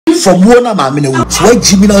from one na maame na wo so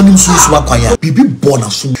Jimmy na nim so akwanya bibi born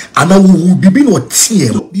aso ana wo bibi no tie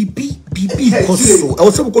bibi koso I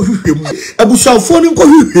was say ko hwehwem abusuafo ni ko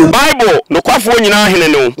hwehwem Bible no kwafo nyina hene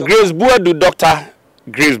no Grace Boadu Dr.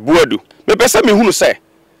 Grace Boadu me pese me hunu se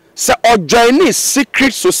ojoini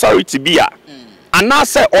secret society bia ana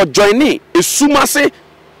se ojoini esumase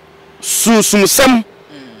sunsumsem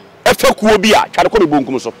efekuo bia tware ko me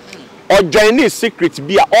bonkum so ojoini secret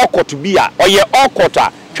bia okot bia oye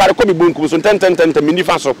okota tware ko me bonkum so tenten me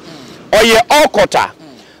nifa so oye okota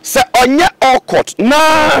se onye okot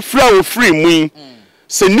na flow free mu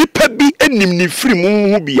se nipa bi enim ni free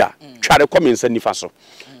mu hu bia tware ko me nsa nifa so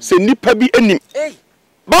se nipa bi enim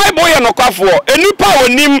Bible ye nokwafo enipa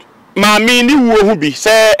onim maami ni wuo hu bi se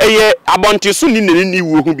eye abontisu ni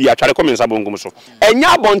wuo hu bi atware ko me nsa bonkum so enya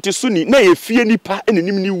abontisu ni na ye fie nipa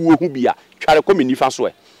enenim ni wuo hu bi a tware ko me nifa so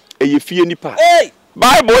eye fie nipa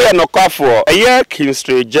Bible ye nokwafo eye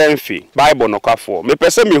Kinstray Jenfi Bible nokwafo me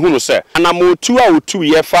pese me hunu se anamotu a otu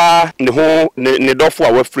ye fa ne ho ne dofo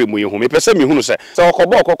a wafre mu ye hu me pese me hunu se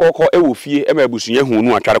okobo kokoko e wo fie e ma abusu ye hu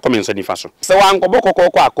nu atware ko me nsa nifa so se wa ankobo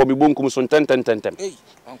kokoko akomi bonkum so tenten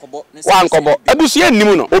Wankobo ebusie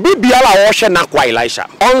nnimu no obi biala wo hwe nakwa Elisha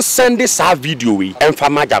on send sa video wi emfa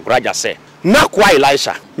Ajagurajah se nakwa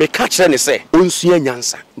Elisha me ka kire ne se onsua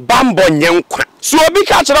nyansa bambo nyenkwa so obi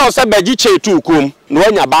ka kire wo se beji chetu kom na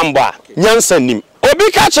wanya bambo a nyansa nim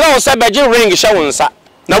obi ka kire wo se beji ring hye wonsa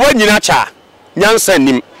na wanyina cha nyansa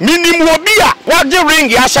nim minim obi a waje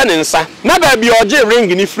ring ya hye ne nsa na ba bi oje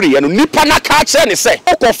ring ni free no nipa na ka kire ne se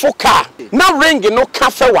okofo ka na ring no ka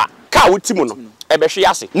fewa ka wotimu no ebehwe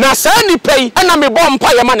yase na saa ni pei na me bom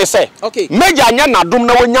pa yema ne se meja anya nadom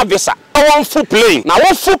na wonya visa won fu plane na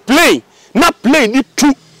won fu plane na plane ni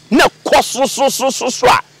tu na koso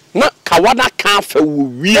a na kawana ka fa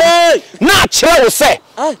wo wie na kire wo se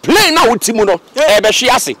plane na wotimu no ebehwe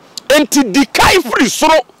yase enti dikai free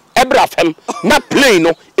soro ebra fam na plane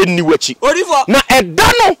no eni wachi na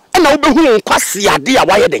eda no na wo behu nkwase ade a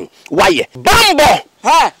waye den waye bambo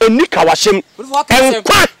eni kawashem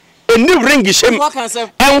enkwa eni ring shem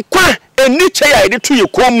enkwa eni cheya ede tu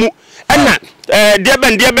yekomu ena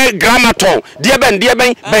dieben grammaton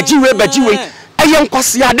dieben bajiwe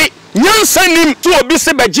eyenkwase ade nyansanim to obi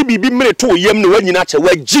se baji bibi mre to yem no wanyina che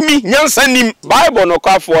wajimi nyansanim Bible no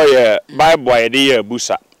kwafo ye Bible ye de ye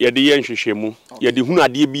busa ye de ye nhwehwemu ye de hunu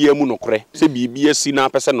ade bia mu nokre se bibi asi na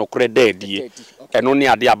pese nokre daadie eno ne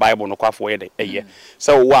ade a Bible no kwafo ye de eye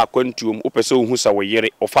se wo akwantuom opese wo hu se wo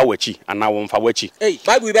yere ofa wachi ana wo mfa wachi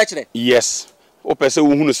Bible be kire yes opese wo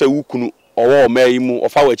hunu se wukunu owo mai mu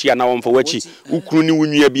ofa wachi ana wo mfa wachi ukunu ni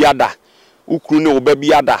wunua bi ada ukunu ne oba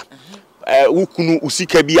bi ada ukunu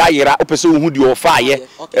usika bi ayira opese wo hu di ofaye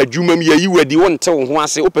adwumam yayi wadi wonte wo ho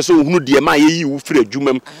ase opese wo hu die ma yayi wo firi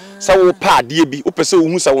adwumam se wo pa ade bi opese wo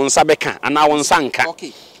hu se wo nsa beka ana wo nsa nka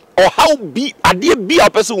o how bi ade bi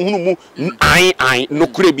opese wo hu mu an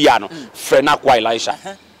nokure bi ano fre na kwa Elisha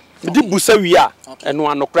di busa wi a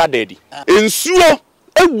eno anokra dadi ensuo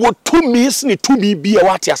ewo tumi ni tumi bi a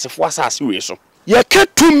wate asefo asase we so ye ka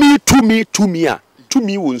tumi a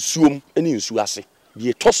tumi wo nsuom ene nsu ase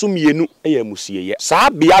ye toso mienu eya musieye saa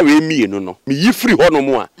bia we mienu no me yifri hono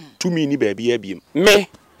mu a tumi ni ba bia biem me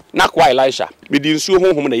na kwa Elisha me di nsuo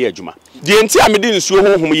honhom na ye adwuma die enti a me di nsuo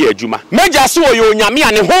honhom ye adwuma meja se oyo onyame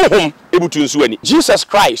a ne honhom ebutu nsuo ani Jesus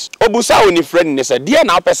Christ obusa oni friend ne se die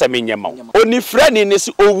na opese me nyema oni friend ne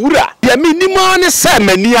se owura ye minima ne se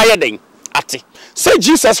mani ayeden ate se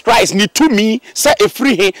Jesus Christ ni tumi se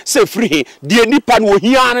free he die nipa no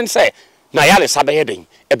ohia ne se na yale sabeyeden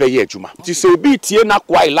ebe ye adwuma ti se obi tie na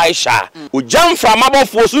kwa Elisha o jamfra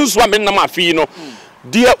mabofo sunsu ame na mafi no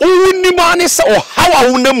de owunima ne se o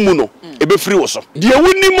hawa wonam no ebe free wo so de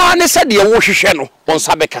owunima ne se de wo hwehwe no on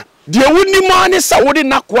sabeka de owunima ne se wo de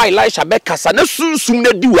na kwa Elisha beka sa na sunsum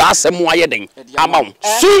na di wa asem ayeden ama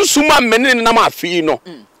sunsum amene na mafi no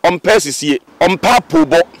on persisiye on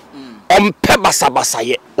papobo on pebasabasa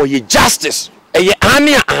ye oye justice eye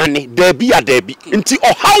ane dabi nti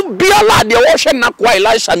o how biala de wo hwe na kwa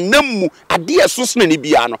Elisha nammu ade esusne ne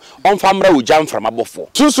bia no onfamra ogya mframa bofo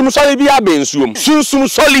sunsum soli bia bensuom sunsum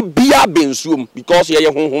soli bia bensuom because ye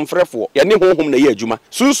honhom frefo ye ne honhom na ye adwuma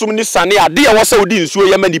sunsum ni sane ade wo se odi nsuo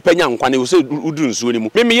ye mani panya nkwane wo se udu nsuo ni mu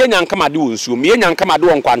me ye nyankama de wo nsuo me ye nyankama de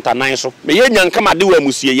wo nkwantanan so me ye nyankama de wo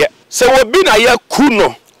amusie ye se wo bi na ye ku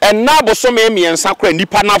no enna boso me miensa kra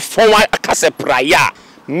nipa na fon akase praya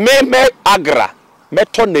me agra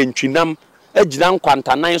meto na ntwinam agina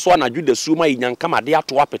nkwantanan so na dwuda suoma nyankama de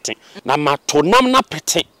ato apete na matonam na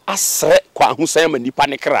pete asre kwa ahusem nipa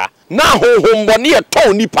ne kra na honhombone ye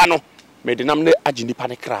to nipa no me de nam ne agi nipa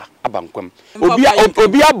ne kra abankwam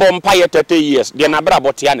obi abompa ye 30 years de na bra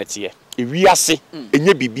bote anete e wiase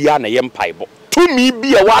enye bibia na ye mpaebo tumi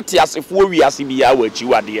bia wate asefo wiase bia wa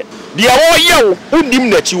achiwade de wo ye unim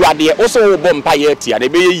na achiwade wo so wo bompa ye atia de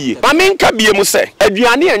be yie ma menka bie mu se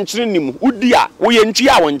aduane enkyere nim udi a wo ye ntwi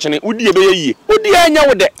a wo nkyene udi e be yie udi anya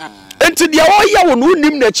wo de enti de wo ye wo no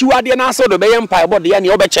unim na achiwade na so do be ye mpaebo de ye ne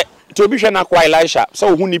obeche to obi hwe na kwa Elisha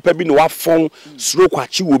so wo nipa bi no wafon suro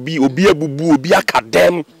kwachi obi abubu obi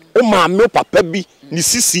akadem o ma me papa bi ni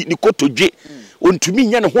sisi ni kotodwe ontumi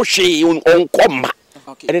nya ne ho hwe onkoma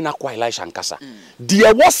ene na kwa Elisha nkasa de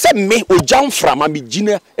wo se me ojamframa me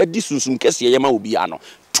gina edi sunsun kese ye ma obi ano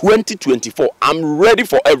 2024 I'm ready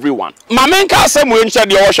for everyone mamenka asem we nche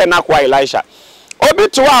de wo hwe na kwa Elisha obi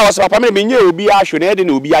to a wo se papa me nye obi ahwe na ede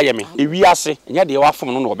na obi ayeme ewi ase nya de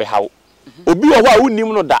wafom no na obi hawo obi wo wa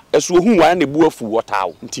unim no da eso hu wa na bu afu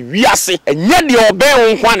wotawo nti wiase enye de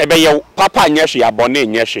oben nkwa na be yew papa nya hwe abone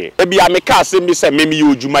nya hwe e bia me ka asem bi se memi ye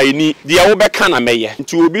odwuma eni de wo be ka na meye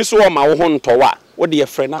nti obi so wo ma wo ho ntowa wo de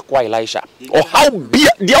yefre na kwa Elisha o how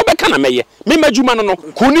bia de wo be ka na meye me madwuma no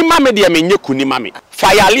kuni ma me de menye kuni ma me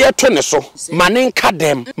fayale to ne so mane nka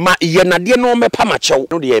dem ma ye na de no me pa ma chew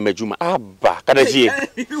no de ye madwuma aba kada ji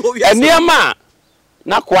eniama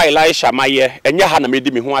na kwa Elisha maye enye ha na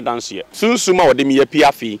medi me ho adanse sunsuma wode me yapi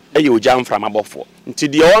afi eye ojamframa bofo nti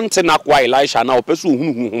de onte na kwa Elisha na opesu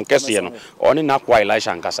hunuhu kese no oni na kwa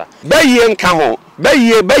Elisha nkasa baye nka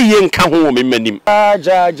ho me manim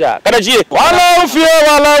ajaja kada ji wala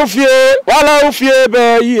ufie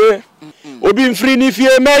baye obi mfiri ni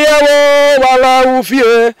fie meyewo wala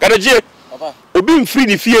ufie kada ji obi mfiri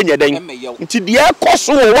ni fie nyeden nti de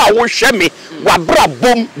ekoso wa wo hwe me wa bra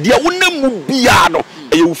bom de wonamu bia no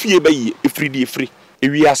eye wo fie bayi efiri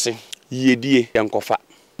ewiase yedie yankofa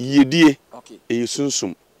yedie eye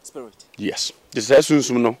sunsum spirit yes de say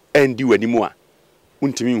sunsum no endi wanimu a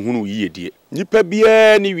untimi nhunu yedie nipa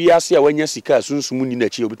bia ni wiase a wanya sika sunsum ni na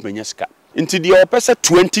chi obetuma sika nti de opese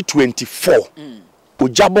 2024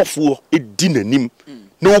 ojabofo edi nanim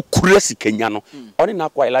na okura sikanya no oni na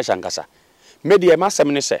kwa Elisha nkasa media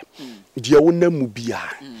masem ne se dia wonamu bia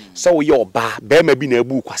se wo ye oba be ma bi na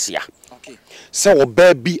abu kwasea se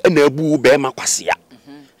oba bi na abu be ma kwasea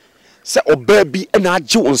se oba bi na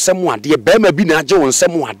age wonsem ade be ma bi na age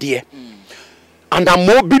wonsem ade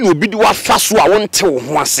andamo bi no bi di wafa so a wonte wo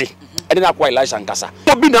ho ase ede na kwa Elisha nkasa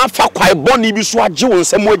obi na afa kwai boni bi so age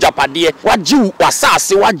wonsem ajapade wage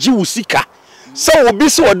wasase wage usika so obi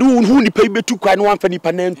se wode hu nipa betu kwai no wamfa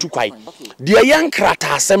nipa na ntu kwai de ye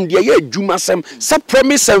nkrata asem de ye adwuma asem se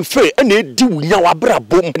promise and faith na edi wunya wabra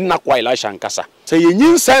bom na kwa Elisha nkasa se ye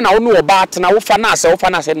nyinsa na wo no oba atena wo fa na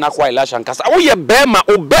se na kwa Elisha nkasa wo ye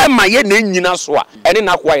bema ye na nyina so a ene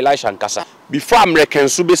na kwa Elisha nkasa before American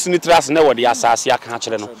so be sinitras na wo de asase aka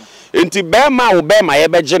kire no enti bema ye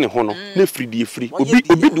beje ne ho no na fridi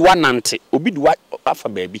obi duwa nante obi duwa afa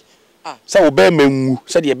baabi se wo bema nwu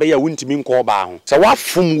se de be ya wontimi nko ba ho se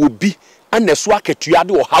wafom obi aneso aketua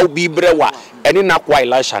de o haw bi brewa ene na kwa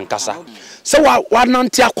Elisha nkasa se wa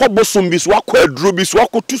nante akobosum bi so akọ aduro bi so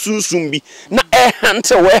akotu sunsum bi na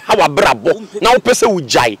hante we ha wa brabo na wo pese wo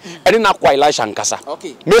jai ene na kwa Elisha nkasa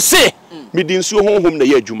me se me di nsuo honhom na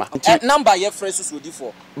ye adwuma number ye fresh so di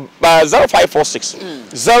for 0546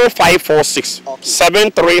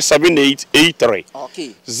 737883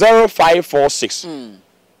 okay 0546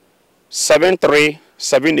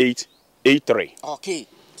 737883 okay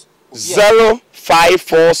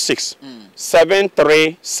 0546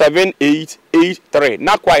 737883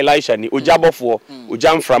 na kwa Elisha ni ojabofo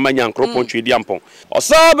ojamframa nyankropon twedi ampon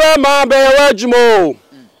osabe ma be wajumo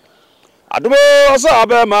adumo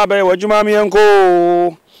osabe ma be wajuma mienko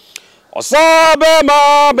osabe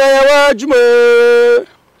ma be wajumo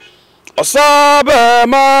osabe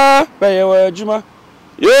ma be wajuma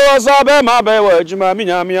yo osabe ma be wajuma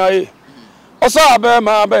minyamia e osabe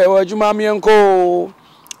ma be wajuma mienko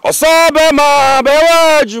osabe ma be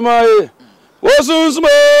wajuma e osunsumo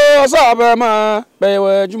osabe ma be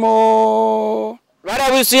wajuma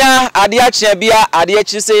rada busia ade ache bia ade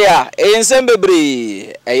achise ya eyensem bebre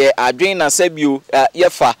eye adwen na sabio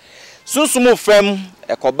yefa sunsumu fam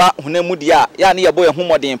ekoba hunamu dia ya ne yebo ye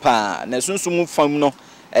homoden pa na sunsumu fam no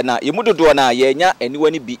na yemudodo na ye nya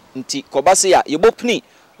aniwani bi nti koba se ya yebopni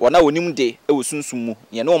wona wonim de ewo sunsumu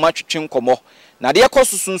ye na o ma twetwe nkomo na de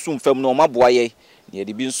ekoso sunsum fam no o ma boa ye ye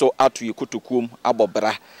de bi nso ato ye kotokuom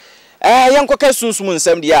abobra yankoka sunsum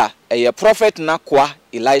nsem dia eye prophet na kwa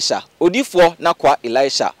Elisha odifo na kwa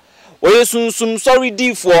Elisha oye sunsum sorry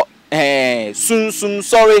difo sunsum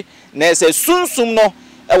sorry na se sunsum no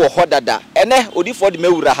ewo hodada ene odifo de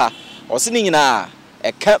mewura ha osini nyina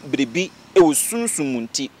eka bribi wo sunsum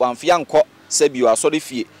nti wamfia nkɔ sabio asɔre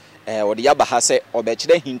fie ɔde yaba ha sɛ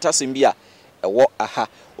ɔbɛkyerɛ hintasɛm bi a ɛwɔ aha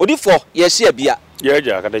odifo yɛhye bia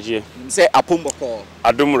yɛgya kadagye sɛ apombɔkɔ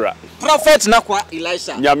adomra prophet nakwa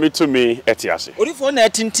Elisha nyame to me etiase odifo na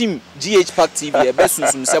tintim ghpack tv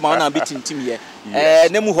ɛbɛsunsum sɛ ma na bi tintim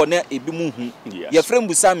yɛ na mu hɔ na ebi mu hu yɛfrɛ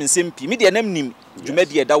mbusa me nsɛmpi me de nam nim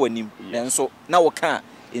dwumadi ɛda wanim nanso na wɔka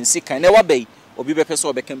Sika na wabai obi bɛpɛ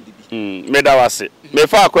sɛ ɔbɛka bibi meda wase me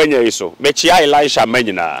fa akwanya yi so me chia Elisha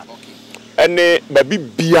manyina ene babi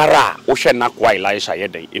biara wo hwɛ nakwa Elisha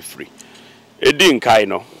yɛdan efri edi nkai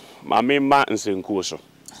no ma me ma nsenkuo so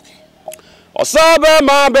osabe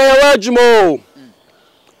ma be wajmo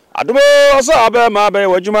adumo osabe ma be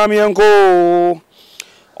wajuma mienko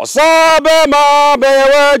osabe ma be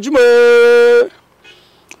wajmo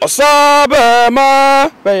osabe ma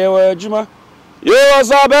be wajuma ye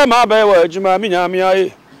osabe ma be wajuma minyamia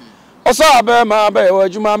ye osabe ma be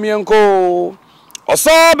wajuma mienko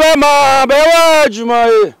osabe ma be wajuma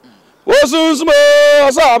ye osunsumo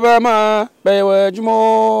osabe ma be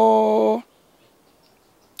wajuma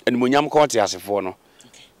enumunyam konti asefo no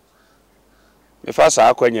me fa sa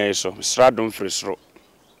akwanya yi so sradom frisro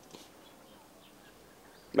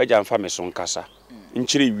meja mfa me so nkasa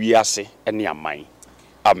nkyire wiase ene aman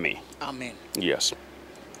amen amen yes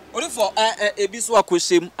odifo ebi so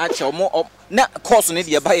akohyem ache omo na course ne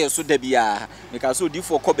de ba ye so da bia meka so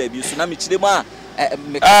odifo kɔ ba bi so na me kyire mu a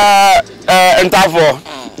entafo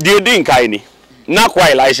de din kai ni nakwa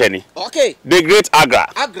Elisha ni okay the great agra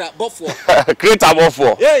bofo great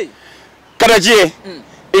bofo hey kadaji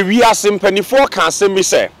ewi asempanifor kan asemi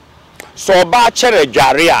se so ba kyere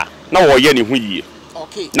dware a na wo ye ne hu yie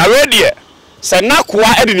okay na we de se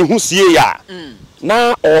nakwa ede ne hu sie ya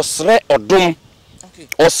na osre odom okay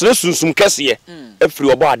osre sunsum kese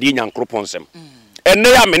afiri obo ade nyankroponsem enne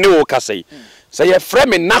ya me ne wo kasai se ye frɛ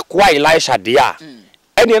me nakwa Elisha de a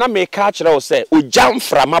ene na me ka kyerɛ wo se ogya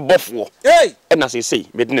mframa bɔfo hey ena sei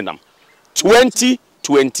medine nam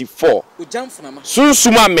 2024 ogya mframa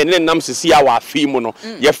sunsuma menene nam sisi a wa afi mu no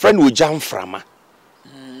ye frɛ no ogya mframa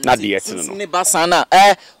na de yete no ne basana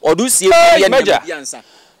odu sie ye ne biansa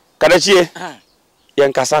kadachie ye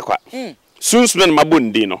nkasa kwa sunsuma ne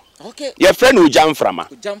mabonde no okay ye frɛ no ogya mframa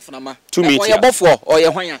 2 meter oye bɔfo oye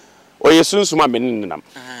hwan oye sunsuma menene nam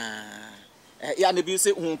ya ne bi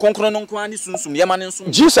se konkron no nko ani sunsum ye ma ne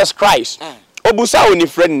nsum Jesus Christ obusa oni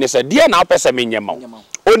friend ne se de na apese menyema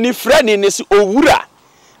oni friend ne se owura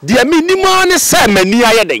de minima ne se mani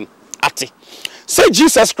ayeden ate se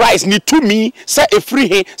Jesus Christ ni to me se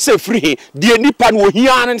efri he de nipa no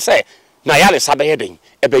ohia ne se na ya le sabe yeden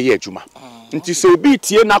ebe ye adwuma nti se obi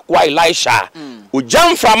tie na kwa Elisha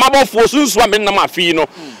ojamfra mabofo sunsu amenam afi no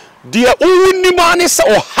de owunima ne se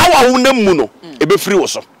ohawa wonam mu no ebe firi wo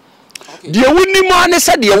so de owunima ne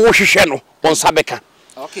se de wo hwehwe no onsa beka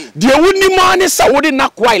okay de owunima ne se wo de na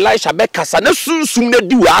kwa Elisha beka sa na sunsum na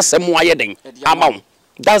di wa asem ayeden amaw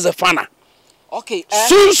that's the fana okay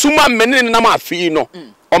sunsum amene nam afi no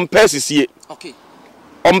ompa sisie okay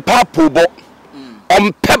ompa pobo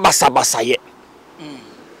ompa basabasaye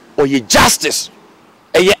oye justice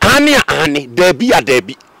eye ane dabi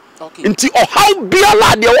adabi okay nti ohaw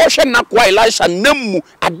biala de wo hwe na kwa Elisha namu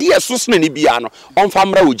ade esusne ne bia no omfa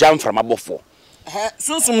mra ogya mframa bofo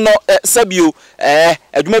sunsum no sabio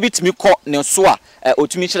adwuma bitimi kɔ ne so a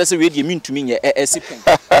otumi kyerɛ sɛ we de mintumi nye esipen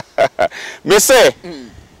me say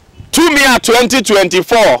to me at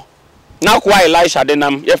 2024 na kwa Elisha de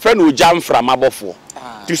nam ye frɛ no ogya mframa bofo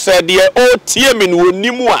to say de o tie me no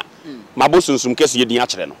onimu a mabo sunsum kese ye din a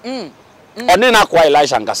kyerɛ no one na kwa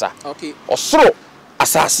Elisha nkasa okay osoro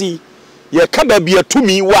asasi ye ka ba bia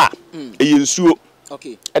tumi wa eye nsuo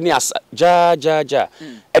okay ene asa ja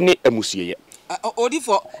ene amusie ye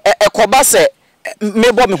odifo ekoba se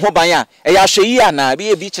mebo me ho ban a ya hweyi ana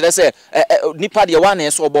bi kyerɛ sɛ nipa de wa na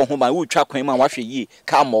ɛso ɔbɔ ho ban wo twa kwan ma wa hweyi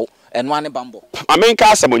ka mo eno ane bambo amenka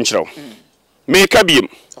asɛm nkyerɛw me ka biem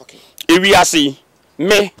okay ewiase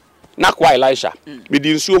me na kwa Elisha me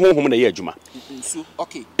di nsuo honhom na ye adwuma nsuo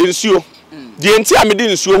okay nsuo de enti a me di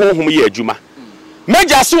nsuo honhom ye adwuma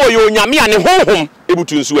meja se oyo nyame ane honhom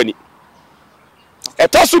ebutu nsuo ani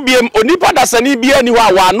etoso biem onipa dasani bia ni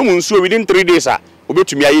wa anom nsuo within 3 days a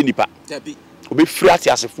obetumi aye nipa tabi obefiri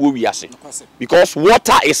atiasefo wiase because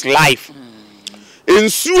water is life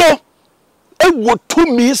nsuo ewo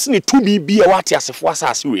tumi sne tumi bia wa atiasefo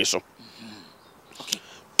asase we so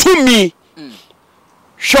tumi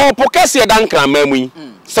shopo kase dan kramamu yi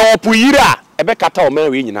so opo yira ebe kata o man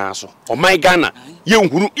we nyina so o man Ghana ye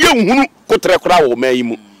nhunu kotre kora wo man yi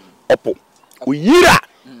mu opo o yira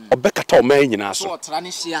obekata o man nyina so so otra ne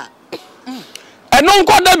hia eno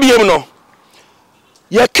nko da biem no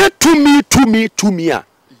ye ka tumi a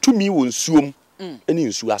tumi wo nsuom ene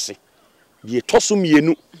nsu ase die toso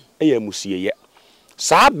mienu eye amusieye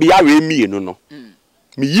saa bia we mienu no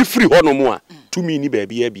me yifri hono mo a tumi ni ba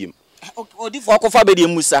bia biem odifo akofa be de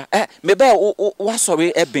musa me be wa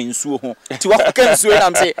sorry e bensuo ho ti wa ka nsuo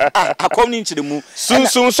na mse akom ni nchire mu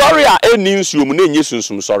sunsum sorry a eni nsuom na enye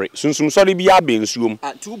sunsum sorry bia bensuom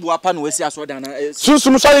tu bu apa na wasi aso da na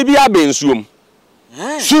sunsum sorry bia bensuom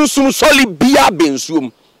sunsum sorry bia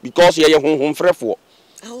bensuom because ye honhom frefo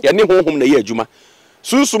ye ne honhom na ye adwuma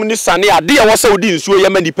sunsum ni sane ade ya wose odi nsuo ye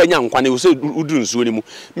ma nipa nya nkwane wose udu nsuo ni mu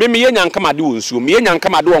me ye nyankama de wo nsuo me ye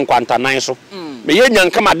nyankama de wo nkwantanan so me ye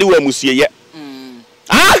nyankama de wo amusie ye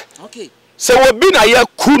okay se obi na ye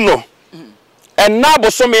ku no enna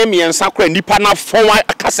boso me miensa kra nipa na fon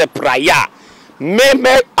akase praya me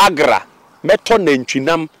agra meto na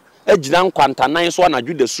ntwinam agina nkwantanan so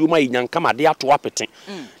anadwo da suo ma ye nyankama de ato apete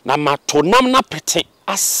na matonam na pete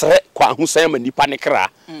asre kwa ahusan ma nipa ne kra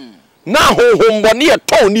na honhombone ye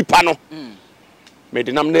ton nipa no me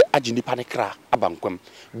de nam ne agi nipa ne kra abankwam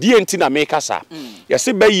die enti na me kasa ye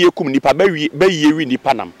se bayiye kum nipa bayiye wi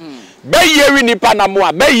nipa nam bayiye wi nipa nam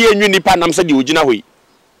a bayiye nwi nipa nam se de ogina hoyi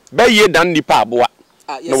bayiye dan nipa aboa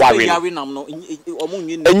no ware no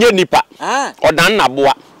enye nipa odan na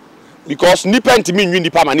aboa because nipa ntimi nwi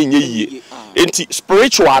nipa ma ne nye yiye enti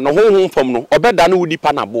spiritual no honhom fam no obeda no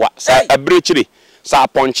nipa na aboa sa abrechire sa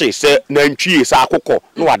ponche se nantwie sa akokọ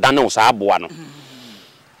no wadane sa aboa no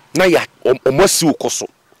na ya omasi ukoso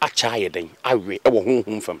acha yeden awe e wo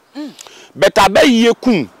honhom fam beta bayiye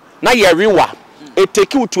kun na ye rewa it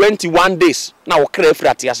take you 21 days na wo kra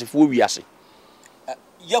afrati asefo wiase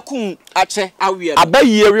yakun ache awe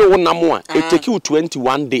abayiye rewo namo a it take you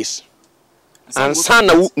 21 days ansa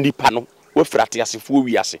na nipa no wo frati asefo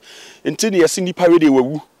wiase enti ne yesi nipa we de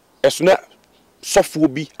wawu esuna sofo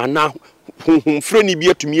bi ana honhom freni bi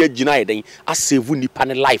atumi agina yeden asevu nipa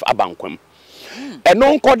ne life abankwam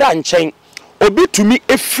eno nkoda nchen obi tumi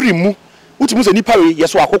efri mu utumi se nipa we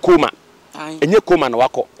yeso akokoma enye koma na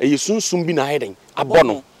wako eyesunsum bi na yeden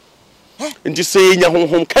abono nti se nya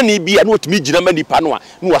honhom kani bi na otumi gina ma nipa no a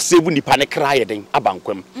na wasevu nipa ne kra yeden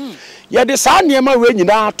abankwam ye de saa niema we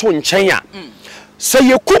nyina ato nchen a se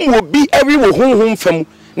yekum obi ewi wo honhom fam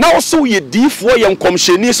na oso ye difo ye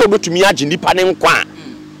nkomhyeni se obetumi agi nipa ne nkwa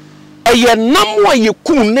eye nam wa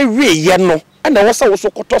yekum na we ye no na wosa wo so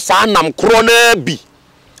koto saa nam kro na bi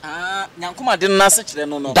nyankoma de na se kire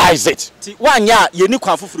no no that is it ti wanya ye ni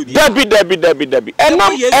kwa foforo bi dabi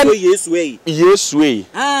enam yesu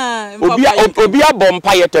obi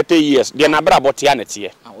abompa ye 30 years de na bra botia na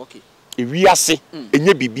tie okay ewiase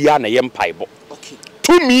enye bibia na ye mpaibo okay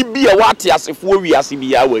tumi bi e wate asefo wiase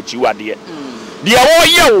bia wa chiwade de wo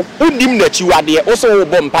ye wo unim na chiwade wo so wo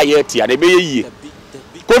bompa ye tia na be ye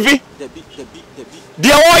kofi de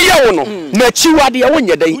wo ye wo no na chiwade wo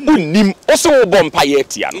nye dai unim wo so wo bompa ye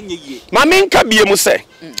tia no ma menka bie mu se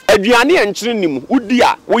aduane enkyere nim udi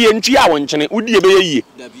a wo ye ntwi a wo nkyene udi e be ye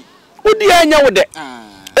udi anya wo de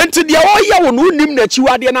enti de wo ye wo no unim na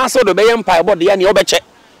chiwade na aso do be ye mpa bo de ya ne obeche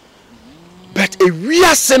but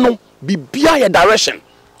ewiase no bibia ye direction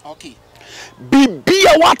okay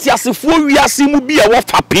bibia wati asefo wiase mu bia wo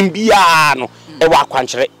fapem bia no e wa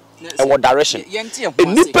akwankyere e wo direction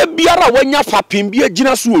enipa biara wanya fapem bia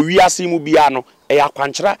gina so wiase mu bia no e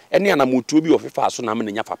akwankyere ene anamotuo bi ofefa so na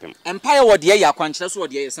me nya fapem empire wo de ye akwankyere so wo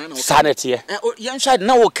de ye san na sanete ye hwad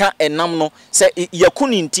na wo ka enam no se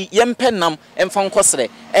yakuni nti ye mpe nam emfa nkosere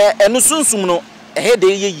eno sunsum no he de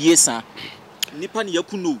ye yie san nipa ne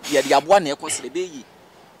yakunu ye de aboa na ekosere be yi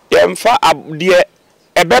ye mfa de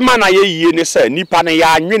ebema na ye yie ne se nipa ne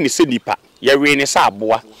ya anwe ne se nipa ye we ne se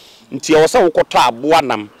aboa nti ye wo se wo koto aboa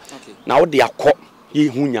nam na wo de akọ ye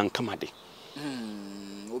hu nyankamade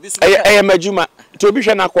eh majuma to bi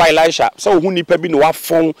hwe na kwa Elisha so hu nipa bi no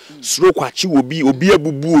wafon suro kwachi obi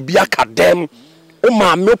abubu obi akadem o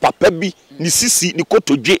ma me papa bi ni sisi ni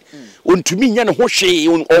kotodwe ontumi nya ne ho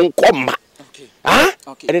hwe onkoma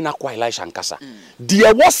ene na kwa Elisha nkasa de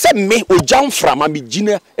wo se me ojamframa bi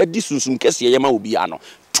gina edi sunsun kese ye ma obi ano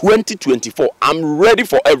 2024 I'm ready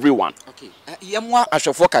for everyone yemwa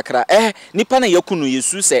ahwefo kakra nipa na yakunu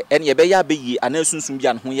yesu se ene ye be ya beyi ana sunsun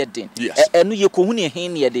bia no ho ye den eno ye kohu ne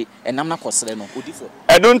hen ne de enam na kosere no odifo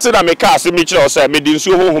edo nti na me ka ase me kire o se me di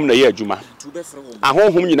nsu honhom na ye adwuma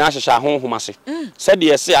ahonhom nyina ahyehyɛ ahonhom ase se de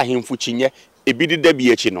ye se ahemfu kinye ebidi da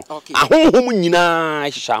bi achi no ahonhom nyina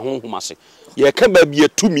ahyehyɛ ahonhom ase ye ka ba bi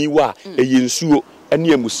atumi wa eye nsuo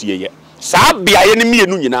ene amusie ye saa bia ye ne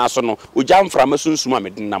mienu nyina so no ogya mframa sunsun a me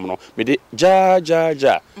denam no me de ja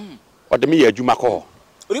ode me ye adwuma ko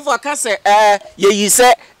Orifa ka se ye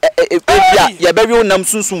say ye be wi nam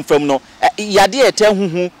sunsun fam no yade ete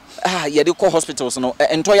huhu ye de call hospitals no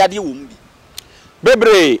ento yade wo mu bi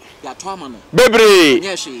bebre ya to ama no bebre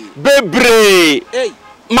hey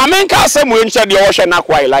mamen ka se mu enche de wo hwe na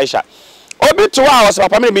kwa Elisha obi to a wo se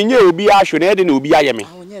papa me nye obi ahwe na de na obi aye me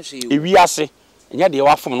ewi ase nya de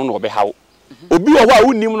wa fom no na obi hawo obi wo a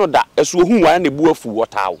unnim no da eso hu wa na bu afu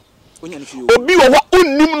wotawo obi wo wa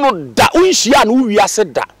unnim no da unhia na wi ase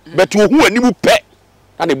da but wo hu anim pe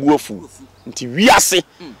na bu afu nti wi ase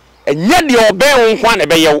enya de obe wo nkwa na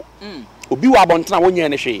be yewo obi wa abontena wo nya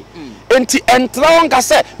ne hwe enti entra won ka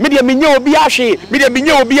se me de menye obi ahwe me de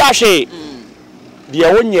menye obi ahwe de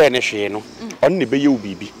wo nya ne hwe no on ne be yewo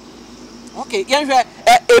bibi okay yenhwe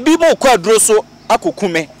ebi mo kwa duro so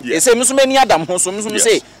akokume ese me so mani adam ho so me so me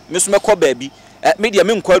say me so me kɔ baabi me de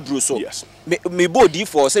me nkɔ duro so me body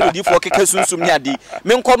for say me di for keke sunsum ni ade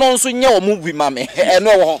me nkɔ no nso nye o mu bi ma me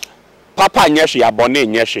eno wo ho papa nye hwe abone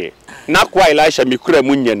nye hwe na kwa Elisha me kura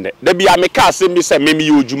mu nyenne da bia me ka asem bi se me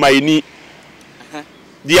ye odwuma eni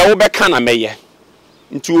de wo be ka na meye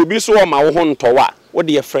nti obi so o ma wo ho ntowa wo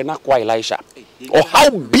de ye frɛ na kwa Elisha o how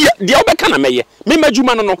bia de wo be ka na meye me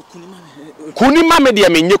madwuma no kuni mame de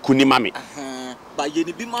me nye kuni mame ba ye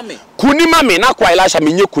ni bi mame kuni mame na kwa Elisha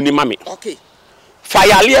me nye kuni mame okay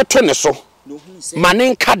fayale to ne so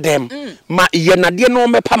manen ka dem ma ye nade no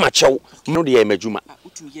me pa ma chew no de ye madwuma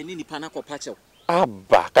utu ye ni nipa na ko pa chew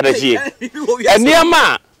aba kada ji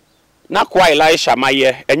eniema na kwa Elisha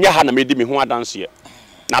maye enye ha na medi me ho adanse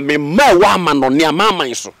na me ma wa ma no ne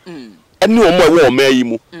amaman so ene o mo we o ma yi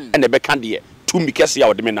mu ene be ka de tumi kese ya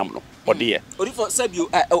o de me nam no o de ye orifo sabio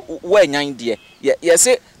wa nyan de ye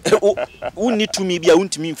se unni tumi bia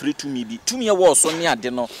untimi mfiri tumi bi tumi ye wo so ne ade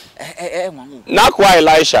no nwanwo na kwa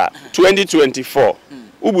Elisha 2024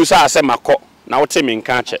 ubusa ase makọ na wote me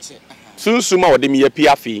nka che sunsuma o de me yapi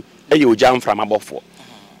afi eye oja mframa bofo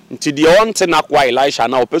nti de onte na kwa Elisha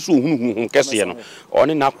na opesu hunuhu kese no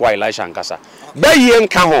oni na kwa Elisha nkasa baye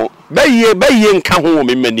nka ho baye nka ho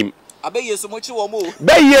me manim abaye so mochi wo mo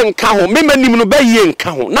baye nka ho me manim no baye nka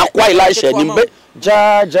ho na kwa Elisha nim be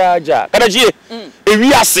ja kada jie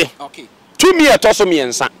ewi ase okay tumi etoso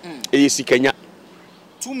miensa eye sikanya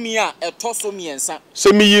tumi a etoso miensa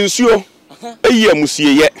se mi yinsuo eye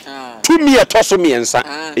amusieye tumi etoso miensa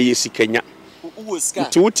eye sikanya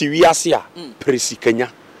nti wuti wi ase a presikanya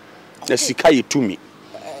na sika ye tumi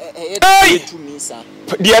tumi sa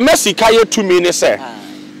de mesika ye tumi ne se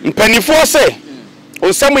mpanifo se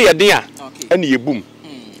onsam ye den a ene yebum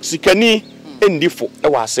sikani endifo e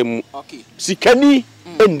wa asem sikani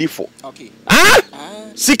endifo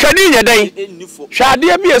sikani ye den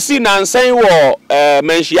hwade bi esi na nsan wo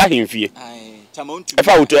manhia hemfie e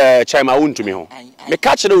fa wut chairman wuntumi ho me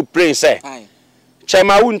ka kire o prince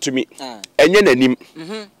chairman wuntumi enye nanim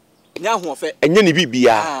nya hofe enye ne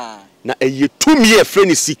bibia na eye tumi e frɛ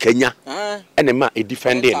ne sikanya ene ma e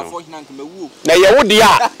defend no na ye wo de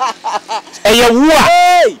a eye wo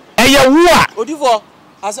a odifo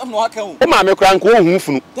asem no aka hu o ma me kra nko hu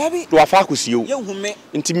funu do afa akosie wo ye hume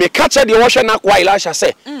nti me ka kire de wo hwe na kwa Elisha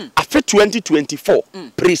se afi 2024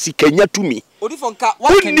 pre sikanya tumi odifo nka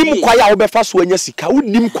unim kwaya wo befa so anya sika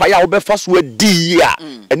unim kwaya wo befa so adi a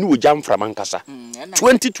ene oja mframa nkasa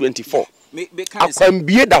 2024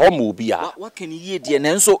 akwambie da ho ma obi a wakani ye de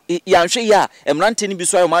nanso yanhwe ya emrante ni bi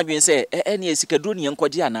so ayoma adwen se ene esikaduro ne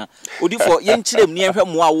yankɔgye ana odifo ye nkyerem ne yɛhwɛ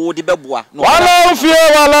mo a wo de bɛboa wala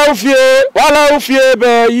ufie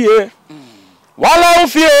be yie wala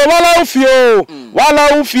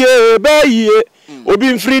ufie be yie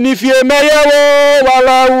obi mfiri ni fie meyewo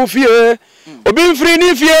wala ufie obi mfiri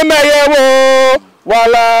ni fie meyewo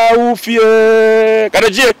wala ufie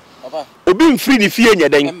kadaje obi mfiri ni fie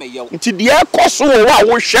nyeden nti de ekoso wo a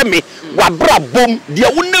wo hwe me wabra bom de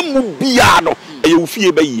wonamu bia no eye wo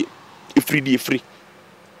fie ba yie efiri de efiri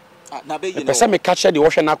na be yie no pese me catch de wo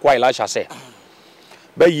hwe na kwa Elisha se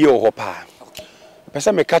ba yie o ho pa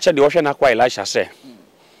pese me catch de wo hwe na kwa Elisha se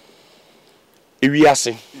ewi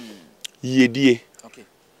ase yiedie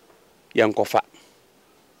yankofa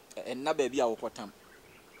na ba bia wo kotam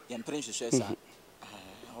yan prince hwe sa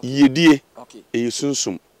yiedie e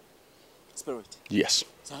sunsum spirit yes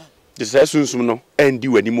the sunsum no endi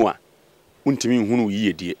wanimu a untimi nhunu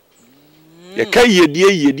yiedie ye ka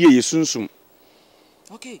yiedie ye sunsum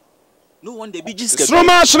okay no one dey be jiske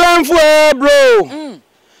sroma shrenfu bro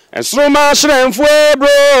sroma shrenfu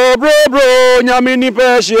bro nyame ni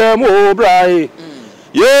pehye mo brai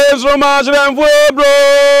ye sroma shrenfu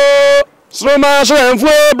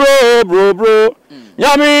bro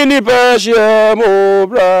nyame ni pehye mo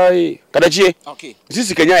brai kadachie okay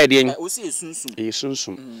sisi kanya ye den o si esunsum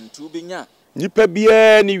esunsum tu benya nipa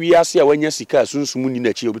bia ni wiase a wanya sika sunsumu ni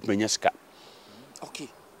na chi obetuma nya sika okay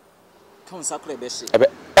kan sakura be se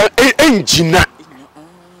enjina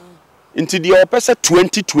nti dia opese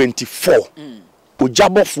 2024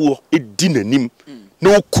 ojabofo edi nanim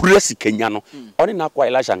na okura sikanya no oni na kwa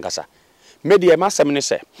Elisha nkasa media masem ne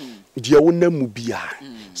se dia wonamu bia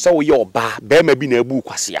se wo ye oba be ma bi na abu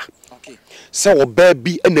kwasea okay se oba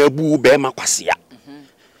bi na abu be ma kwasea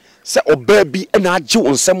se oba bi na age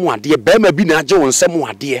wonsem ade be ma bi na age wonsem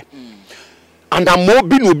ade andamo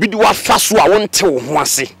bi no bi di wa fa so a wonte wo ho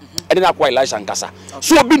ase ede na kwa Elisha nkasa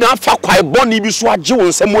so obi na afa kwai boni bi so age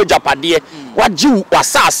wonsem agapade wage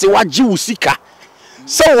wasase wage usika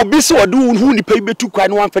so obi se wode hu nipa ibetu kwai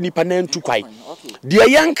no wanfa nipa na ntu kwai de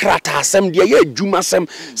ye nkrata asem de ye adwuma asem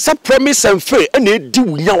se promise and faith na edi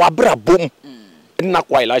wunya wabra bom na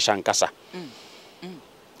kwa Elisha nkasa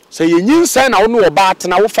se yenyinsa na wo no oba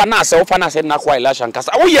atena wo fa na se na kwa Elisha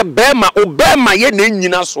nkasa wo ye bema obema ye na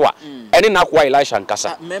nyina so a ene na kwa Elisha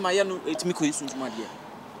nkasa mema ye no etimi ko yisunzuma de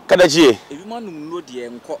kadajie ebi manum no de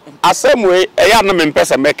enko asemwe eya na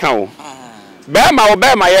mempesa meka wo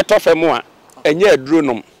bema ye tofemu a enye aduro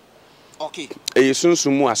nom okay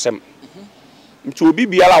eyisunsumu asem nti obi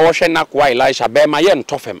biara wo hwe na kwa Elisha bema ye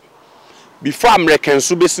ntofem before American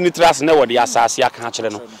so besinitras na wode asase aka kire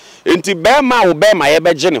no enti bema wo bema ye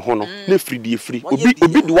beje ne ho no na fridi efri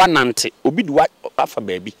obi duwa nante obi duwa afa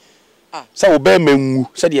baabi se wo bema nwu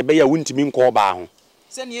se de be ya wontimi nko ba ho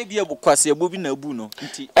se ne bia bukwase abo bi na abu no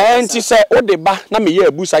enti se ode ba na me ye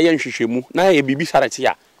abu sa ye nhwehwemu na ye bibi sarete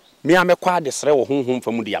a me amekwa de sere wo honhom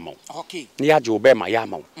famu de amaw okay ne ya je wo bema ya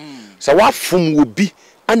amaw se wafum wo bi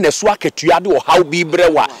anesu akatua de wo haw bi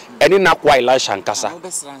brewa ene na kwa Elisha nkasa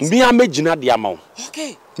me amegina de amaw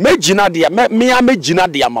okay megina de me amegina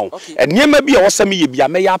de amaw enema bi a wosam ye bia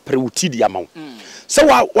me ya prewuti de amaw se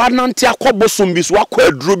wa nante akobosom bi so akọ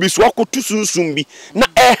aduro bi so akotu sunsum bi na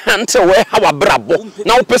hante we ha wabrabo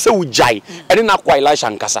na wo pese wo jai ene na kwa Elisha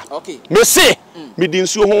nkasa me se me di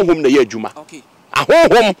nsuo honhom na ye adwuma okay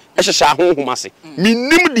ahohom ehhehha ahohom ase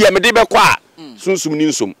minim de me de be kwa sunsum ni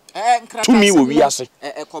nsom tumi wo wiase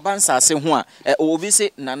kobansa ase ho a obi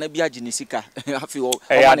se nana bi age ne sika afi o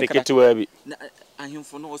ya de ketewa bi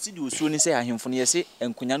ahemfo no osi de osuo ni se ahemfo no yese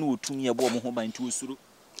enkonya no otumi ebo mo ho ban tu osuro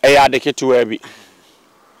ya de ketewa bi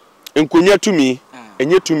enkonya tumi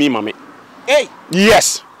enye tumi mame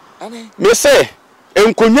yes me say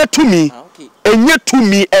enkonya tumi enye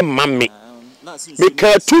tumi mame me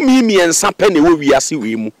ka tumi mi ensa pe ne wo wiase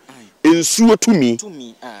we mu ensuo tumi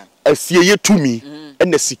asieye tumi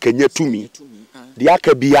ena sikanya tumi de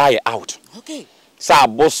aka bia ye out okay sa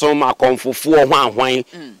bosom akonfofo ho ahwan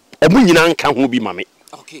omu nyina nka ho bi mame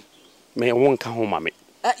okay me won nka ho mame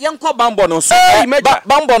yenko bambo no so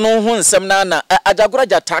bambo no ho nsem na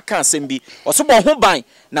Ajagurajah taka asem bi osobɔ ho ban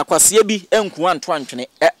na kwase bi enku anto antwene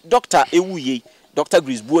doctor ewuye Dr.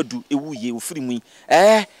 Grace Boadu ewuye ofiri mu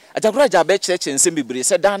Ajagurajah be kyerɛkyerɛ nsem bebre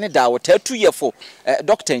sɛ da ne da wota 2 year for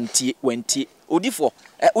doctor ntie wantie odifo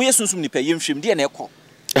wo yesunsum nipa yemhwem de na ekɔ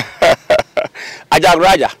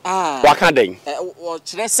Ajagurajah waka den wo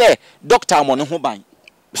kyerɛ sɛ doctor mo no ho ban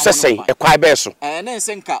sesen ekwai be so na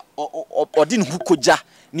nsenka odi ne hukoja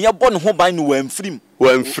ne yebɔ ne ho ban no wamfrim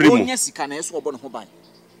onya sika na eso ɔbɔ ne ho ban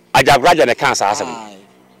Ajagurajah ne kan sa asem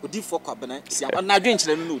odi fo kwabena sia na adwen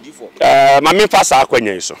kyerɛ no odi fo ma me fa sa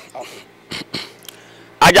akwanya so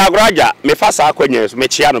Ajagurajah me fa sa akwanya so me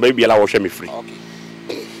chia no ba biala wo hwɛ me free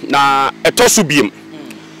na etosu biem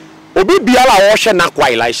obi biala wo hwɛ na kwa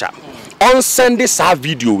Elisha on send sa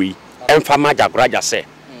video we emfa ma Ajagurajah say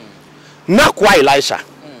na kwa Elisha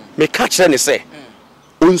me ka kyerɛ ne sɛ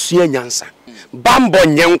onsua nyansa bambo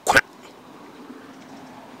nyenkwa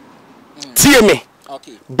tie me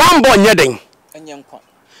bambo nyeden enyenkwa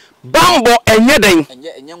bambo enyeden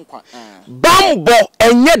enyenkwa bambo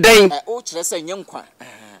enyeden o kyerɛ sɛ enyenkwa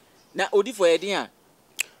na odifo yɛden a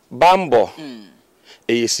bambo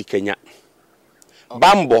eye sikanya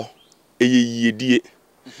bambo eye yedie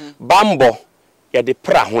bambo yɛde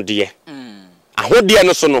pra hodie ahode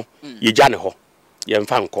no so no yegya ne ho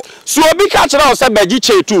yemfa nko so obi ka kyerɛ wo sɛ bagi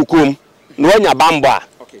chetu kom no anya bambo a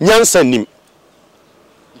nyansa nim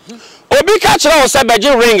obi ka kyerɛ wo sɛ bagi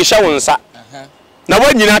ring hye wo nsa na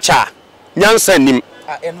wanyina cha nyansa nim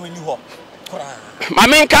eno ni ho ma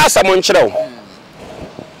men ka asɛm nkyerɛ wo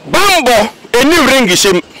bambo eni ring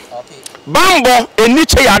hyem bambo eni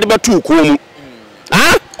che yade batu kom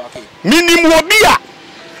minim obi a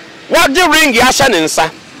wagye ring ya hye ne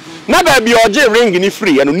nsa na ba bi oje ring ni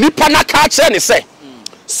free no nipa na ka kire ne se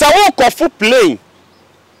wo kofo plane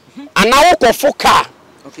ana wo kofo car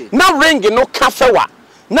na ring no ka fewa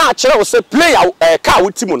na kire wo se play car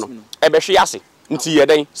wutimu no e be hwe ase nti ye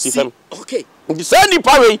den si fam okay nti say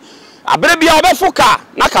nipa we abere bia obefo ka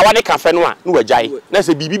na kawa ne kafe no a na wagyae na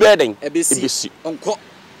se bibi be den ebesi onko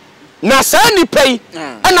na say nipa yi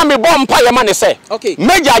ana me bom pa ye ma ne say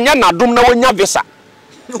meja anya nadom na wonya visa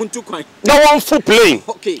ontu kwan na won full plane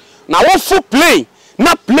okay na won full plane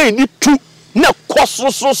na plane ni tu na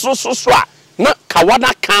koso so a na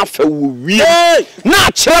kawana kan fa wo wie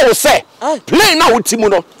na kire wo se plane na wotimu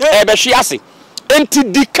no e be hwe ase enti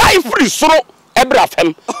dikai free soro ebra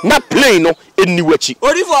fam na plane no eni wachi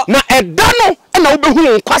na eda no na wo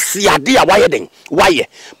behu nkwase ade a waye den waye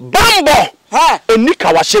bambo eni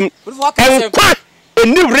kawashem enkwa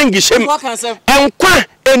eni ringi shem enkwa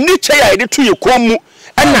eni cheya ede tu ye komu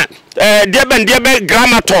na diebe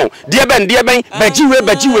gramaton diebe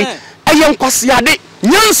bajiwe eye nkwase ade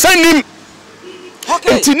nyansanim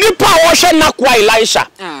enti nipa wo hwe na kwa Elisha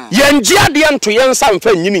yenji ade nto yensa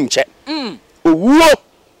mfa nyini nche owuo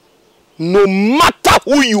no matter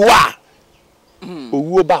who you are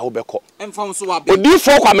owuo ba obeko emfam so wa be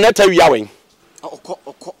odifo kwa meneta wi awen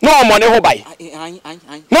okọ no money ho bai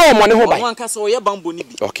no money ho bai wanka so ye bambo ni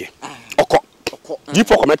bi okay okọ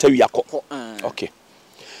difo kwa meneta wi akọ okay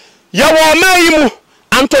ya wo mayimu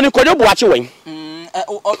Anthony Kojo Buachi wen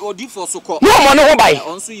odifo so ko no money ho bai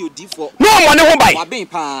onso ye odifo no money ho bai wa ben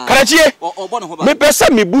pa karachie obo no ho bai me pese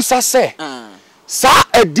me busa se sa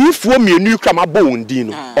adifo mienu krama bondin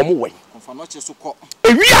no omo wen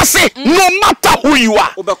ewiase no matter who you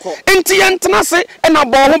are enti yentena se na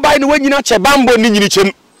bo ho bai ne wanyina che bambo ni nyini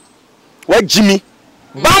chem wajimi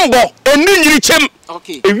bambo eni nyini chem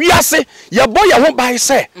ewiase ye bo ye ho bai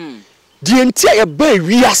se di enti ye ba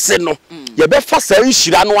ewiase no ye be fa sa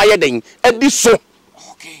nhira no aye den adi so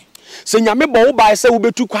se nyame bo wo bai se wo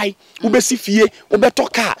betu kwai wo besi fie wo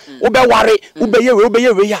betoka wo be ware wo be ye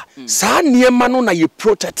we ya sa niema no na ye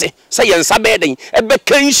protect se ye nsa be den e be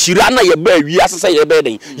kan hira na ye ba wi ase se ye be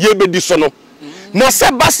den ye be di so no na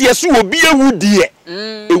se base ye so obi ewu die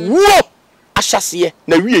ewuo ahyase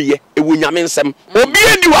na wieye ewu nyame nsem obi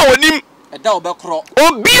eni wa wonim eda obekro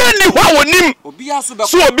obi eni wa wonim obi aso be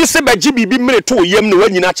so obi se beji bibi mre to yem na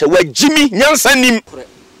wanyina che wagimi nyansa nim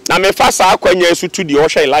na me fa sa akwanya esutu di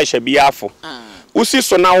ohwe Elisha biafo usi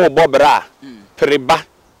so na wo bobra preba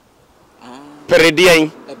predien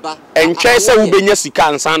enche se wo benya sika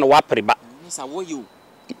ansa na wa preba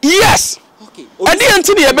yes ade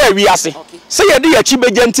anti ne ye ba wiase se ye de ya chi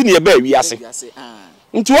beja anti ne ye ba wiase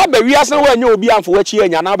nti wo ba wiase wo anya obi amfo wa chi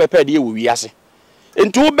anya na ba pa de wo wiase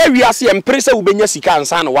nti wo ba wiase empre se wo benya sika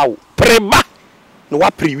ansa na wa wo preba na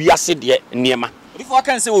wa pri wiase de niema if I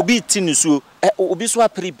can say obi tinisu obi so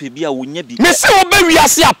aprepe bia wonya bi me se oba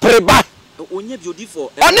wiase apreba wonya bi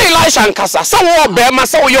odifo oni Elisha nkasa se wo oba ma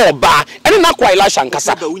se wo ye oba ene na kwa Elisha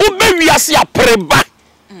nkasa oba wiase apreba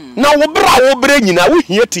na wo bra nyina wo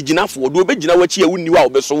hia tiginafo do obegina wachi awuni wa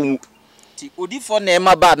obeso mu ti odifo na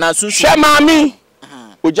ema ba na sunsu hwe mami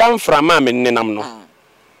ojan frama me nenam no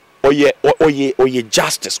oye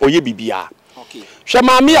justice oye bibia okay hwe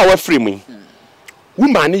mami a wa free mu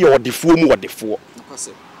woman ye odifo mu odifo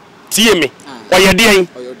tie me oye den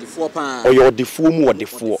oye odifo mu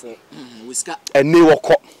odifo wiska ene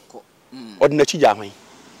woko odna chi jahwan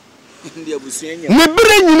ne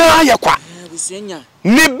bere nyina ye kwa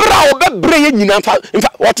ne bra obebre ye nyina mfa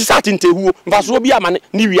what is atinte huo mfa so bi amane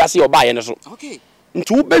ne wiase oba ye ne so okay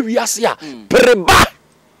nti wo ba wiase a preba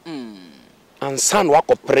ansan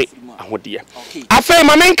wakopre ahode afa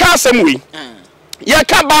ma menka asem wi ye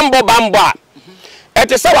ka bambo a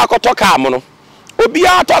ete se wakotoka am no obi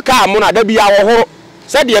a toka am na da bia wo horo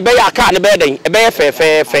se de be ya ka ne be den e be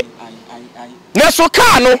fe na so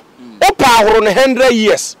ka no opa horo ne 100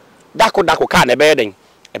 years dako ka ne be den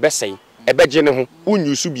e be sei e be gye ne ho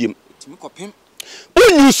unyusu biem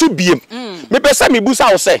me pese me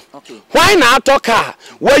busa wo se why na atoka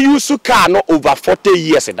we use ka no over 40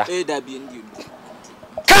 years da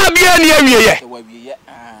ka bia ne awieye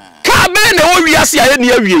ka be ne wo wiase ya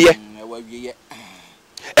ne awieye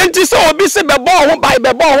enti so obi se bebo ho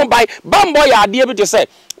bai bambo ya ade bi te se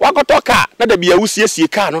wakotoka na da bia wusiesie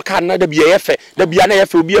ka no ka na da bia yefe da bia na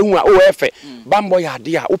yefe obi ahu a o yefe bambo ya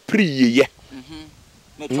ade a o priyeye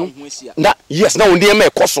na yes na onde me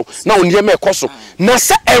ekoso na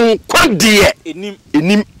se enkwa de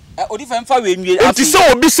enim odi fa mfa we nwie enti so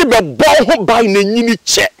obi se bebo ho bai na nyini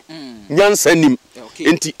che nyansa nim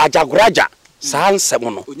enti Ajagurajah saa nsem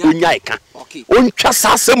no onyai ka ontwa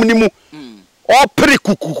saa asem ni mu opre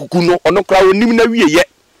kukukuku no ono kra onim na wieye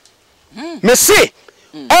me se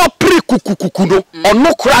opre kukukuku no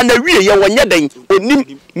ono kra na wieye wonye den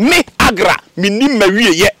onim me agra minim ma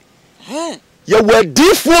wieye ye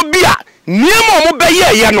wadifo bia niam omo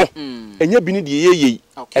beye ye no enye bi ni de yeye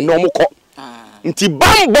eno omo ko nti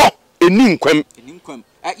bambo eni nkwam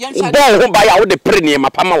bo ho ba ya wo de pre ne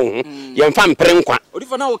mapama wo ho ye mfa mpre nkwa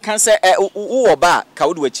odifo na wo kan se wo ba ka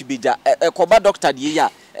wo de wachi beja koba doctor de ya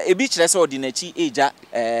ebi kire se odi na chi eja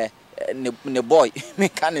ne boy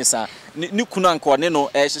mekanisa ni kunu anko ne no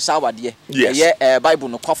hyehyɛ awade ye bible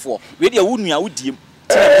no kwafo we de wo nua wo diem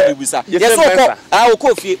tena bibisa yes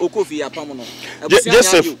okofie apam no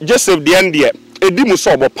Joseph de ande edi mu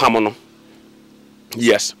so obopam no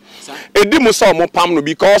yes edi mu so omopam no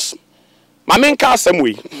because mamenka asem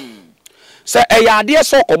we se eyade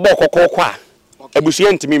so kobọ kokoko a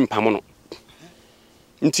abusua ntimi mpam no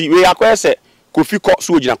nti we akwa se kofi ko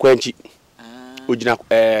so ogina kwanchi ogina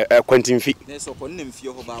kwantimfi so ko nnemfie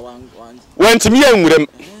ho ba wan ntimi anwuram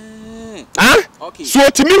so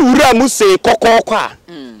otimi wura mu se kokoko a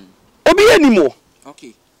obi animo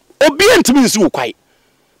obi ntimi nsi wokwai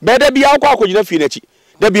beda bia akwa akogina fie nachi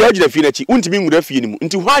da bia ogina fie nachi untimi nwura fie nimu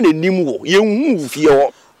nti hwa na nim wo ye hu fie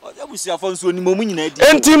ho abusia fo nso ni momu nyina di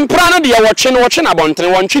enti mpra no de wo na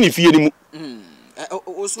bontere won twe ne fie ni mu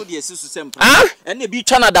oso de esisu sempa ene bi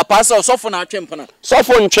twa na da pasa sofo na atwempena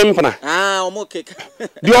sofo ntwempena omo keka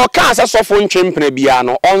de o ka asa sofo ntwempena bia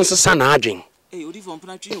no onsesa na adwen odifo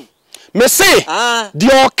mpena twe o me say de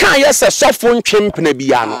o ka yese sofo ntwempena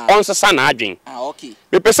bia no onsesa na adwen okay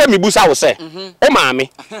me pese me busa wo se o maame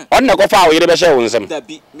on na kofa wo yire be hye wo nsem da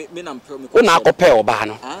bi me na mpro me ko na akopɛ oba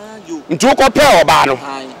no nti wo kopɛ oba no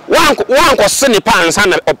wan ko se ne pa ansa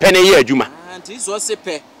na opɛ ne ye adwuma nti so se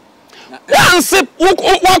pɛ wan se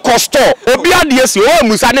wo ko store obi ade esi o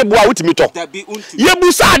musa ne boa wutimi to ye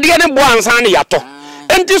busa ade ne boa ansa ne yato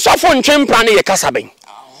enti sofo ntwempra ne ye kasa ben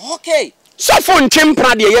okay sofo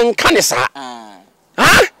ntwempra de ye nka ne sa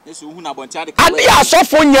yesu hu na bonti ade a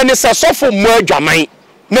sofo nye ne se sofo mo adwaman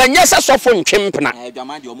na nye se sofo ntwempna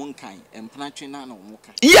adwaman de o mo nkan empna twe na o mo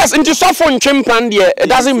kan yes nti sofo ntwempna de it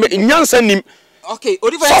doesn't nyansa nim okay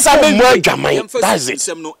odifa sofo mo adwaman that's it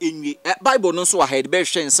sem no enwie bible no so wa head be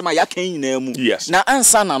hwe nsem a ya kan nyina mu na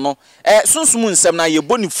ansa na no sunsum nsem na ye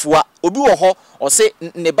bonifua obi wo ho o se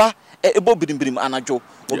ne ba ebo birimbirim anadwo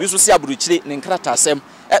obi so se aburukyire ne nkrata asem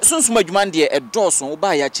sunsum adwuman de edoso wo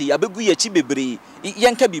ba ya chi abegu ya chi bebre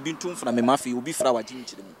yenka bibi ntumfuna me mafi obi fra waje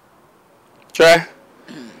nkyire mu che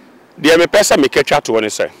de me pesa me ketwa to ne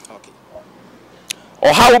se okay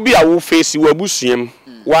o ha obi a wo face wo abusuam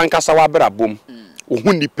wan kasa wa brabom o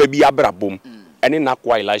hu nipa bi abrabom ene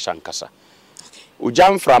nakwa Elisha nkasa o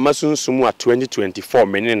jamfra masunsum a 2024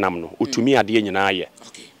 menene nam no otumi ade nyina aye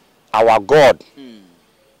okay our God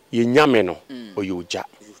ye nyame no oyoja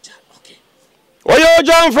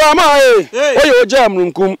oyoja mframa oyoja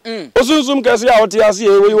mrunkum osunsum kase a otiase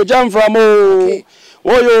oyoja mframa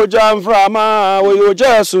oyoja mframa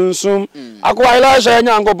oyoja sunsum akwa Elisha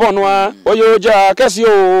nyankopon no a oyoja kase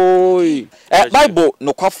oi bible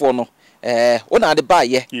no kwafo no ona ade ba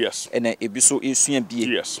ye ene ebiso esua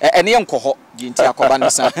bie ene yenkoho ginti akoba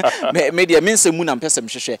nsa me de mensemu na mpesem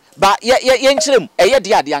hwehwe ba ye nkyerem eye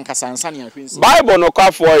de ade ankasa nsa ne ahwensi bible no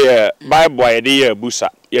kwafo ye bible ye de ye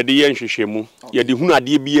abusa ye de ye nhwehwemu ye de hunu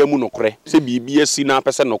ade bia mu nokre se bibia si na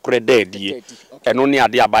pese nokre da die eno ne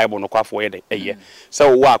ade a bible no kwafo ye de eye se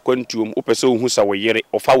wo akwantuom opese wo hu sa wo yere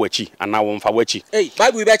ofa wachi ana wo mfa wachi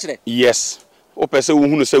bible be kire yes opese wo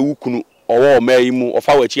hunu se wukunu owo mai mu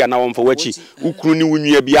ofa wachi ana wonfa wachi ukunu ni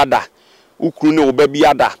wunua bi ada ukunu ni oba bi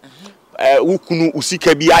ada ukunu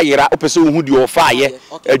usika bi ayera opese ohu di ofa ye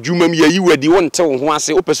adwumam ye yiwadi wonte wo ho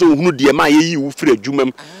ase opese ohunu de ma ye yi wo fira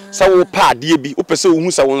adwumam sa wo pa ade bi opese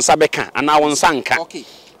ohu sa wonsa beka ana wonsa nka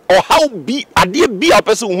o how bi ade bi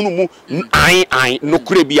opese ohunu mu an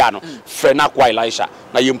nokure bi ano fe na kwa Elisha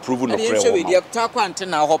na ye improve nokure wo we de ta kwa ante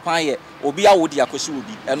na ho pan ye obi awodi akosi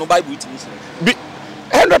obi eno bible itimi bi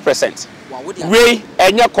 100% we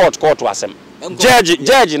enya court wasem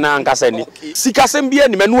judge na ankasa ni Sika sem bia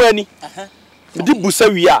ni manu ani di busa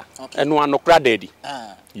wi a eno anokra daddy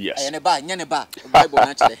yes ene ba nya ne ba bible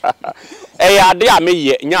na kire ade a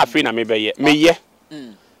meye nya afi na mebeye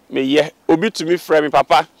meye obi tumi frɛ me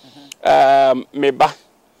papa me ba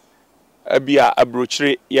abia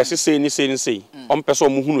abrochire yesese ni sei ompese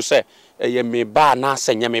omuhunu se ye me ba na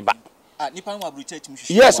asenya me ba nipa no abrochire timi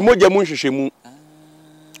hwehwe yes moja mu hwehwemu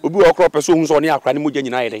obi okro person hu so ne akra ne moja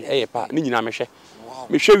nyina yede pa ne nyina mehwe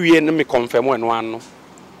wie ne me confirm eno ano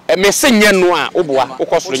me senye no a oboa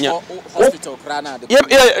okosoro nya hospital kra na de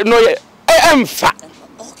no emfa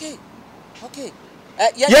okay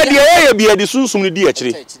ye de bia de sunsum ne di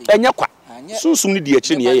akire enya kwa sunsum ne di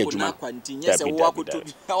akire ne ye adwuma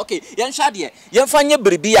okay yen hwa de yen fa nye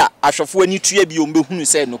biribi a ahwefo ani tua bi o mbehunu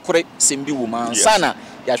se no kore sembi wo man sana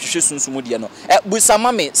ya hwehwe sunsum de no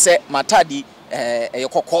busama me se matadi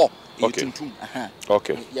kokko yetuntum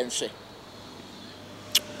okay yenhwe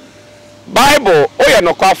Bible oye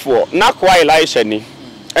NOKWAFO na kwa Elisha ni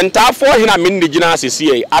ntafo hina minni gina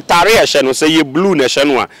asisi atare ehye no say ye blue na ehye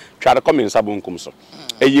no a tware come nsabonkum so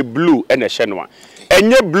ye blue na ehye no a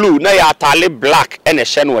enye blue na ya atale black na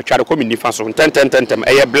ehye no a tware come nifa so tentem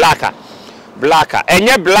ye black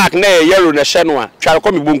enye black na yellow na ehye no a tware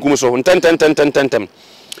come bonkum so tentem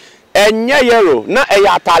enye yellow na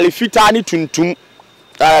ya atale fita ni tuntum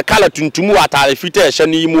kala tuntum wa atale fita ehye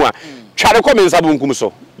no yimu a tware come nsabonkum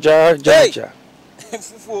so ja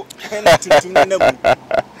fufu na tuntum na mu.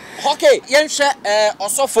 Okay, yenhwe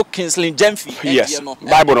osofo Kingsley Jemfi yes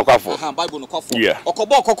Bible NOKWAFO Bible NOKWAFO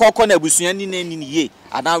okobo kokoko na abusuan ni na ni ye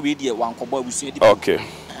ana we de wankobo abusuan di. Okay,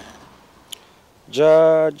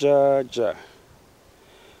 ja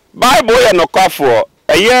Bible ya NOKWAFO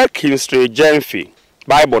eye Kingsley Jemfi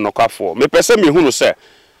Bible NOKWAFO me pese me hunu se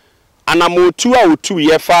anamotu a otu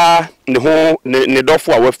ye fa ne ho ne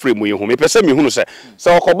dofo a wafre mu ye ho me pese me hunu se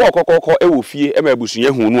okobo kokoko e wo fie e ma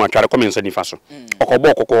abusuan hunu atware komensa nifa so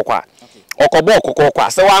okobo kokoko a okobo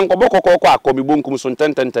se wa nkobo kokoko akobi bonkum so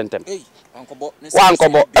tentem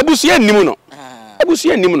wankobo abusuan nim no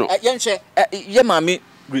yenhwe ye mami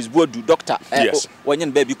Grace Boadu doctor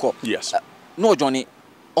wanyen baby ko yes no Johnny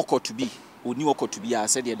okotubi oni okotubi a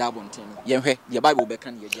said ye dabonten yenhwe ye Bible be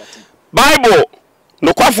kan ye dia tu Bible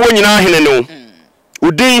NOKWAFO nyina hene no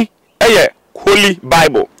udin eye Holy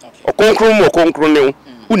Bible okonkron ne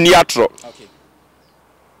uni atro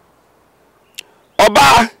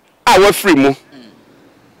oba a wafri mu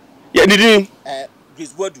ye didi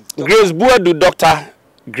Grace Boadu doctor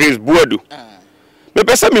Grace Boadu me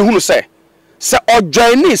pese me hunu se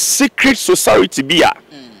ojoini secret society bia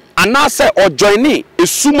ana se ojoini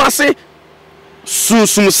esumase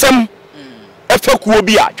susumsem efekuo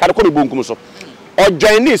bia tware ko be bonkum so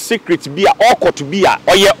ojoini secret bia okot bia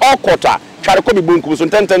oye okota tware ko be bonkum so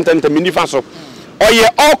tentem minifa so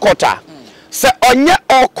oye okota se onye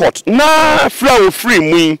okot na fra free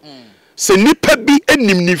mu se nipa bi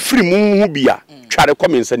enim ni free mu hu bia tware ko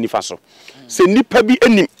mensa nifa so se nipa bi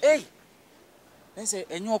enim say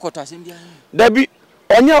enyo okota sembia dabi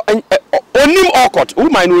onye onim okot who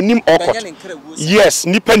mind onim okot yes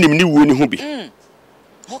nipa nim ni wo ni hu bi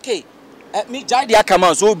okay me jade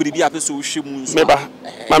akama so obiribi apeso wo hwemu nso meba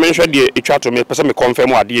ma me hwe de etwato me pese me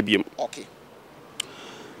confirm ade biem okay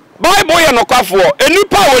Bible ya NOKWAFO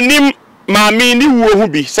enipa onim maami ni wo hu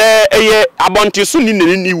bi se eye abontisu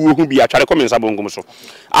ni wo hu bi atware komensa bonkum so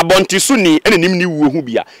abontisu ni enenim ni wo hu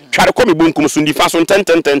bi a tware kom bonkum so ndi fa so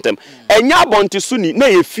tentem enya abontisu ni na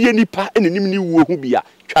ye fie nipa enenim ni wo hu bi a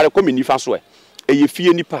tware kom ni fa so eye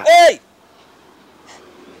fie nipa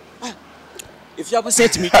if you have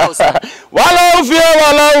said to me cause wala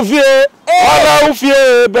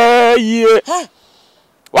ufie be ye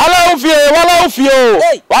wala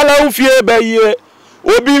ufie be ye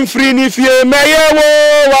obi mfiri ni fie meyewo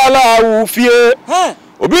wala ufie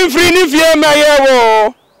obi mfiri ni fie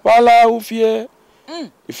meyewo wala ufie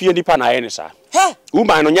ifie nipa na ye ne sa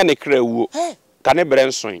woman no nya ne kra wuo ka ne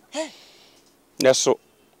brenson ne so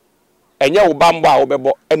enye wo bambo a wo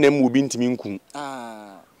bebo enam obi ntimi nkun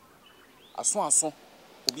aso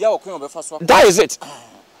obi a wo kwen obefa so that is it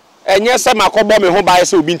enye se makobo me ho bae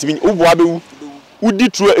se obi ntimi ubo abewu udi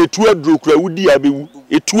etu aduro kra udi abewu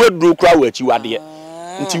etu aduro kra wa achi wade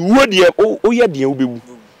nti wo de o ye de obewu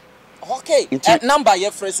okay number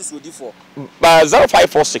ye fresh so di for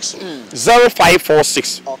 0546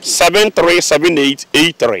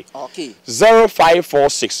 737883 okay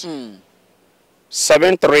 0546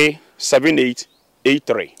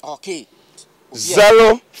 737883 okay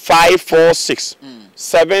 0546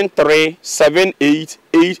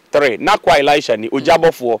 737883 na kwa Elisha ni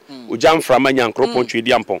ojabofo ojamframa nyankropon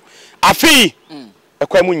twedi ampon afi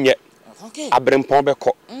ekwa munye okay abrempon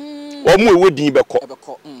beko omu ewodin beko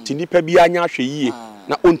ti nipa bi anya hwe yie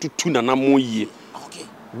na ontutu nanamo yie okay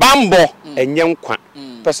bambo enye nkwa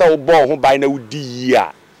pese wo bo ho bai na wudi yie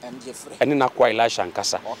a ene na kwa Elisha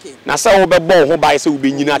nkasa na se wo bebo ho bai se wo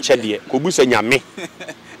benyina chede kobusa nyame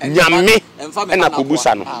nyame ena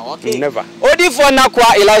kobusa no never odifo na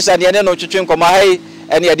kwa Elisha ne ne no twetwe nkoma hai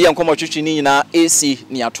ene ye de nkoma twetwe ni nyina AC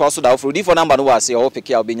ni atoa so da ofro odifo number no wase o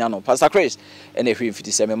peke a obenya no Pastor Chris ene hwe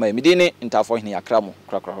 57 ma mi de ne ntafo hene yakra mo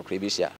krakra bisia